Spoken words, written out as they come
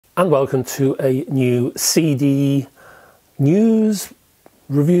and welcome to a new CD news,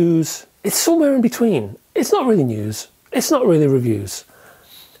 reviews. It's somewhere in between. It's not really news, it's not really reviews.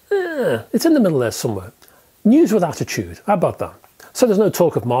 It's in the middle there somewhere. News with attitude, how about that? So there's no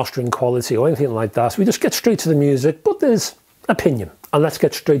talk of mastering quality or anything like that. We just get straight to the music, but there's opinion. And let's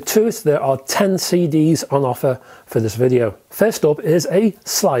get straight to it. There are 10 CDs on offer for this video. First up is a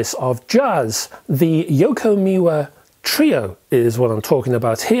slice of jazz. The Yoko Miwa Trio is what I'm talking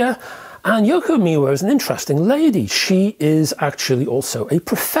about here. And Yoko Miwa is an interesting lady. She is actually also a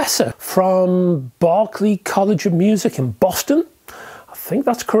professor from Berklee College of Music in Boston. I think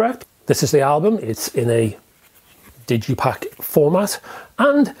that's correct. This is the album. It's in a digipack format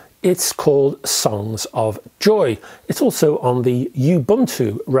and it's called Songs of Joy. It's also on the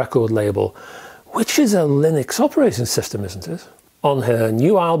Ubuntu record label, which is a Linux operating system, isn't it? On her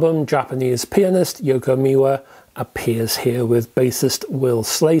new album, Japanese pianist Yoko Miwa appears here with bassist Will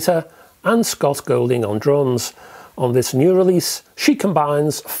Slater and Scott Golding on drums. On this new release, she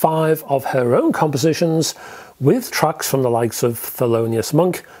combines 5 of her own compositions with tracks from the likes of Thelonious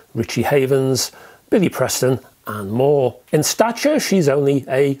Monk, Richie Havens, Billy Preston, and more. In stature, she's only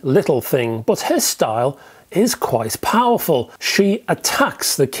a little thing, but her style is quite powerful. She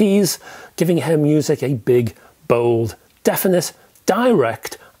attacks the keys, giving her music a big, bold, definite,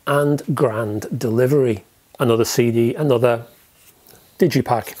 direct, and grand delivery. Another CD, another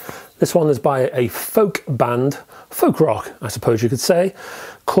digipack. This one is by a folk band, folk rock, I suppose you could say,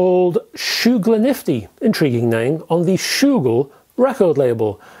 called Shuglanifty. Intriguing name, on the Shugle record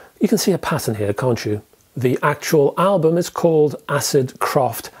label. You can see a pattern here, can't you? The actual album is called Acid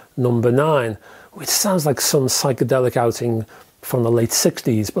Croft No. 9, which sounds like some psychedelic outing from the late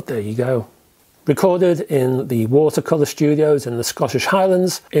 60s, but there you go. Recorded in the Watercolour Studios in the Scottish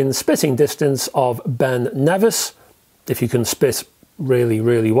Highlands, in spitting distance of Ben Nevis, if you can spit really,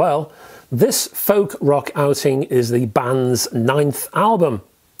 really well. This folk rock outing is the band's 9th album,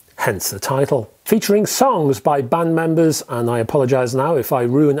 hence the title. Featuring songs by band members, and I apologise now if I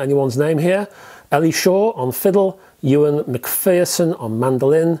ruin anyone's name here, Ellie Shaw on fiddle, Ewan McPherson on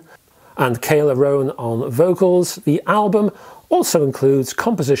mandolin, and Kayla Roan on vocals. The album also includes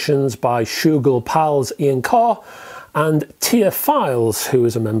compositions by Shugle pals Ian Carr and Tia Files, who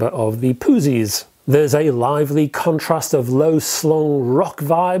is a member of the Poozies. There's a lively contrast of low-slung rock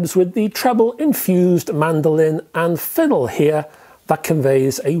vibes with the treble-infused mandolin and fiddle here that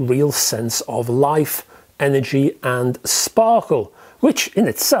conveys a real sense of life, energy and sparkle, which in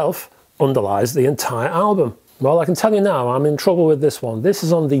itself underlies the entire album. Well, I can tell you now, I'm in trouble with this one. This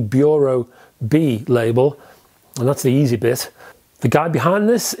is on the Bureau B label, and that's the easy bit. The guy behind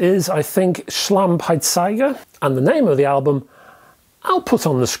this is, I think, Schlampeitziger, and the name of the album I'll put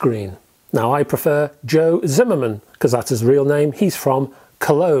on the screen. Now, I prefer Joe Zimmerman, because that's his real name. He's from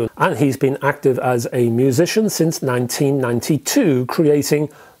Cologne, and he's been active as a musician since 1992, creating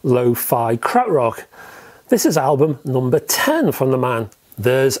lo-fi krautrock. This is album number 10 from the man.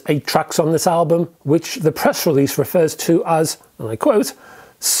 There's 8 tracks on this album, which the press release refers to as, and I quote,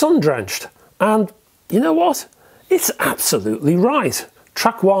 sun-drenched. And you know what? It's absolutely right.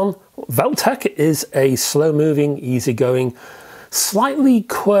 Track 1, Veltek, is a slow-moving, easygoing, slightly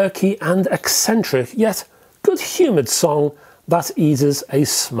quirky and eccentric, yet good-humoured song that eases a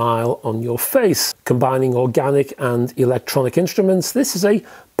smile on your face. Combining organic and electronic instruments, this is a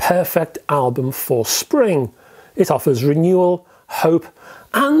perfect album for spring. It offers renewal, hope,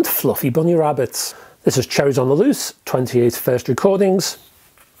 and fluffy bunny rabbits. This is Cherries on the Loose, 28 first recordings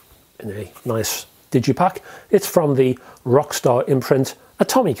in a nice digipack. It's from the Rockstar imprint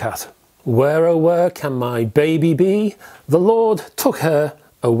Atomicat. Where oh where can my baby be? The Lord took her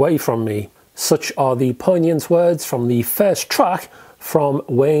away from me. Such are the poignant words from the first track from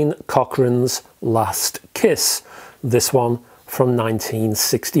Wayne Cochran's Last Kiss. This one from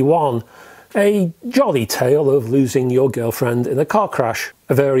 1961. A jolly tale of losing your girlfriend in a car crash.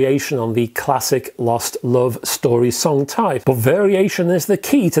 A variation on the classic lost love story song type. But variation is the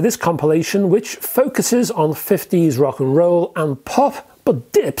key to this compilation, which focuses on 50s rock and roll and pop,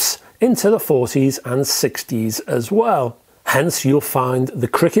 but dips into the 40s and 60s as well. Hence you'll find The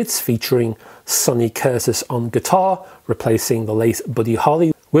Crickets featuring Sonny Curtis on guitar, replacing the late Buddy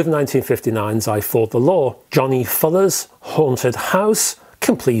Holly, with 1959's I Fought the Law. Johnny Fuller's Haunted House,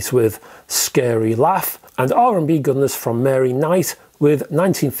 complete with Scary Laugh, and R&B goodness from Mary Knight with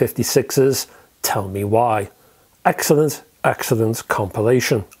 1956's Tell Me Why. Excellent, excellent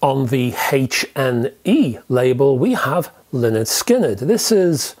compilation. On the HNE label we have Lynyrd Skynyrd. This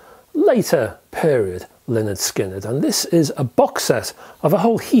is later period Lynyrd Skynyrd, and this is a box set of a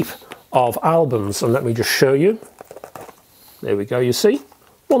whole heap of albums, and let me just show you. There we go, you see.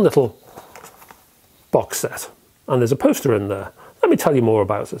 one little box set, and there's a poster in there. Let me tell you more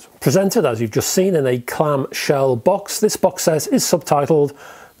about it. Presented, as you've just seen, in a clamshell box, this box set is subtitled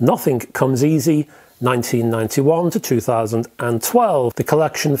Nothing Comes Easy, 1991 to 2012. The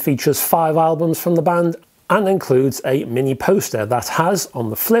collection features 5 albums from the band and includes a mini poster that has, on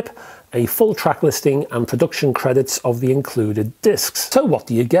the flip, a full track listing and production credits of the included discs. So what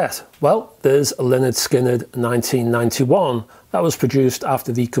do you get? Well, there's Lynyrd Skynyrd 1991. That was produced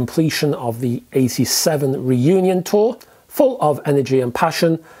after the completion of the 87 reunion tour, full of energy and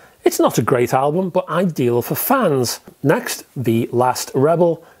passion. It's not a great album, but ideal for fans. Next, The Last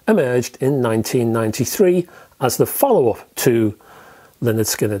Rebel emerged in 1993 as the follow-up to Lynyrd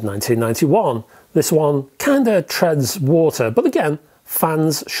Skynyrd 1991. This one kinda treads water, but again,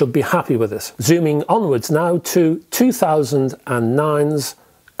 fans should be happy with it. Zooming onwards now to 2009's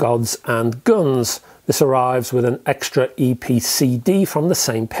Gods and Guns. This arrives with an extra EP CD from the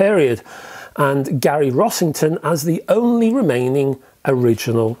same period, and Gary Rossington as the only remaining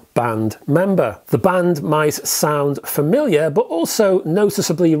original band member. The band might sound familiar, but also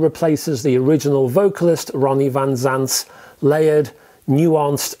noticeably replaces the original vocalist Ronnie Van Zant's layered,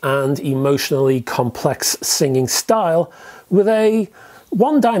 nuanced and emotionally complex singing style with a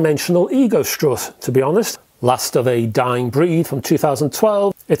one-dimensional ego strut, to be honest. Last of a Dying Breed from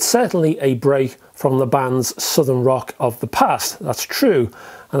 2012. It's certainly a break from the band's southern rock of the past, that's true,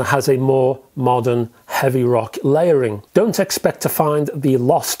 and it has a more modern heavy rock layering. Don't expect to find the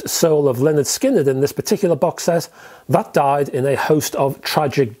lost soul of Lynyrd Skynyrd in this particular box set. That died in a host of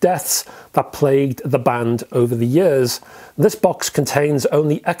tragic deaths that plagued the band over the years. This box contains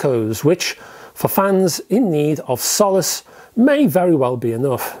only echoes, which, for fans in need of solace, may very well be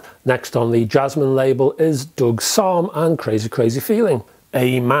enough. Next on the Jasmine label is Doug Sahm and Crazy Crazy Feeling.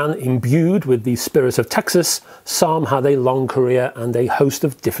 A man imbued with the spirit of Texas, Sahm had a long career and a host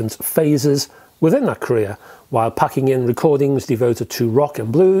of different phases within that career, while packing in recordings devoted to rock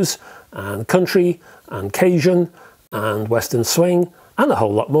and blues, and country, and Cajun, and western swing, and a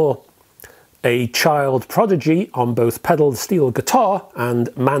whole lot more. A child prodigy on both pedal steel guitar and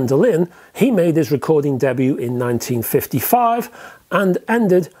mandolin, he made his recording debut in 1955 and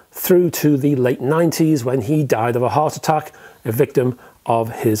ended through to the late 90s when he died of a heart attack, a victim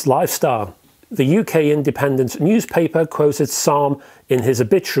of his lifestyle. The UK Independent newspaper quoted Sahm in his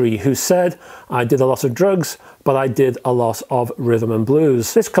obituary, who said, "I did a lot of drugs, but I did a lot of rhythm and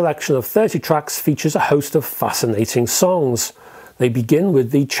blues." This collection of 30 tracks features a host of fascinating songs. They begin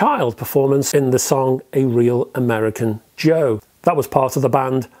with the child performance in the song A Real American Joe. That was part of the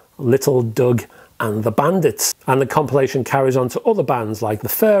band Little Doug and the Bandits. And the compilation carries on to other bands like the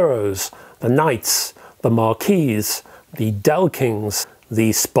Pharaohs, the Knights, the Marquis, the Del Kings,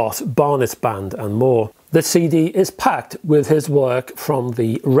 the Spot Barnett Band and more. The CD is packed with his work from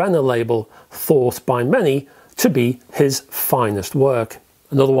the Renner label, thought by many to be his finest work.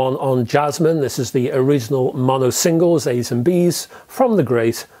 Another one on Jasmine, this is the original mono singles, A's and B's, from the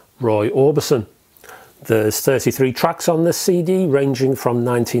great Roy Orbison. There's 33 tracks on this CD, ranging from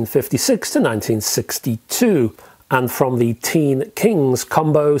 1956 to 1962, and from the Teen Kings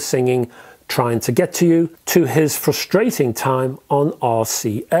combo singing Trying to Get to You to his frustrating time on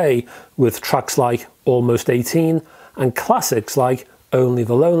RCA, with tracks like Almost 18 and classics like Only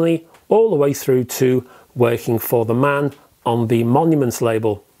the Lonely, all the way through to Working for the Man on the Monuments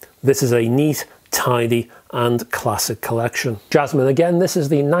label. This is a neat, tidy and classic collection. Jasmine again, this is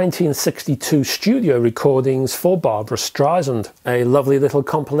the 1962 studio recordings for Barbra Streisand. A lovely little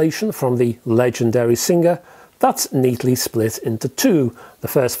compilation from the legendary singer that's neatly split into 2. The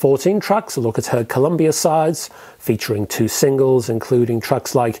first 14 tracks look at her Columbia sides, featuring 2 singles, including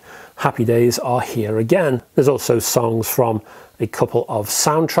tracks like Happy Days Are Here Again. There's also songs from a couple of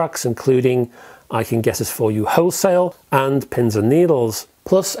soundtracks, including I Can Get It For You Wholesale and Pins and Needles,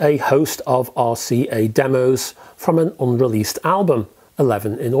 plus a host of RCA demos from an unreleased album,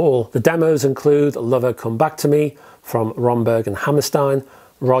 11 in all. The demos include Lover Come Back to Me from Romberg and Hammerstein,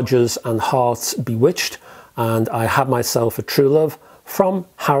 Rogers and Hart's Bewitched, and I Had Myself a True Love from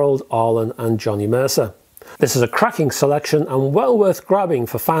Harold Arlen and Johnny Mercer. This is a cracking selection and well worth grabbing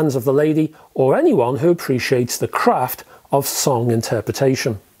for fans of the lady or anyone who appreciates the craft of song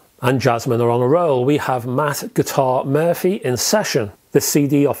interpretation. And Jasmine are on a roll. We have Matt Guitar Murphy in session. This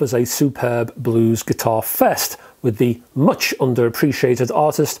CD offers a superb blues guitar fest with the much underappreciated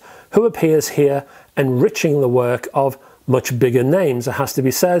artist who appears here, enriching the work of much bigger names, it has to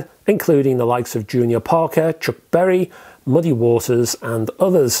be said, including the likes of Junior Parker, Chuck Berry, Muddy Waters and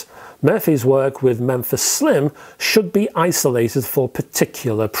others. Murphy's work with Memphis Slim should be isolated for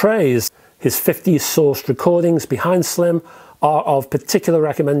particular praise. His 50s sourced recordings behind Slim are of particular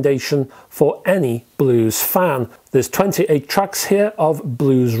recommendation for any blues fan. There's 28 tracks here of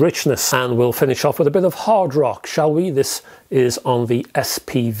blues richness, and we'll finish off with a bit of hard rock, shall we? This is on the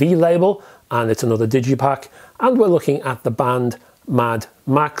SPV label, and it's another digipack, and we're looking at the band Mad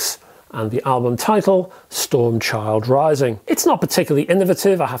Max and the album title Storm Child Rising. It's not particularly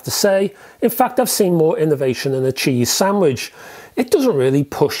innovative, I have to say. In fact, I've seen more innovation in a cheese sandwich. It doesn't really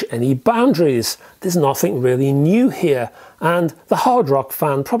push any boundaries. There's nothing really new here, and the hard rock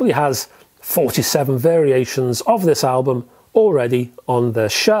fan probably has 47 variations of this album already on their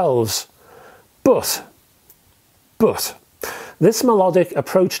shelves. But this melodic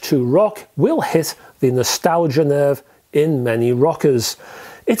approach to rock will hit the nostalgia nerve in many rockers.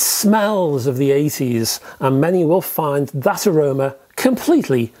 It smells of the 80s, and many will find that aroma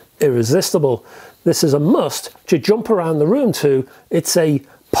completely irresistible. This is a must to jump around the room to. It's a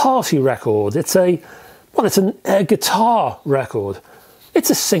party record. It's an air guitar record. It's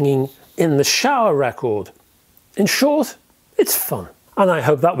a singing in the shower record. In short, it's fun. And I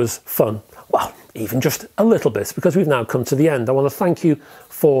hope that was fun. Well, even just a little bit, because we've now come to the end. I want to thank you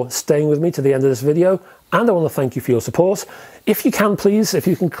for staying with me to the end of this video, and I want to thank you for your support. If you can, please, if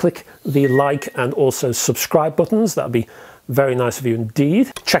you can click the like and also subscribe buttons, that'd be very nice of you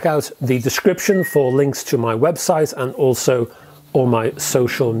indeed. Check out the description for links to my website and also all my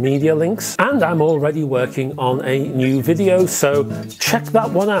social media links. And I'm already working on a new video, so check that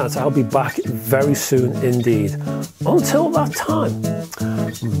one out. I'll be back very soon indeed. Until that time,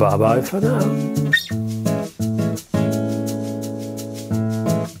 bye bye for now.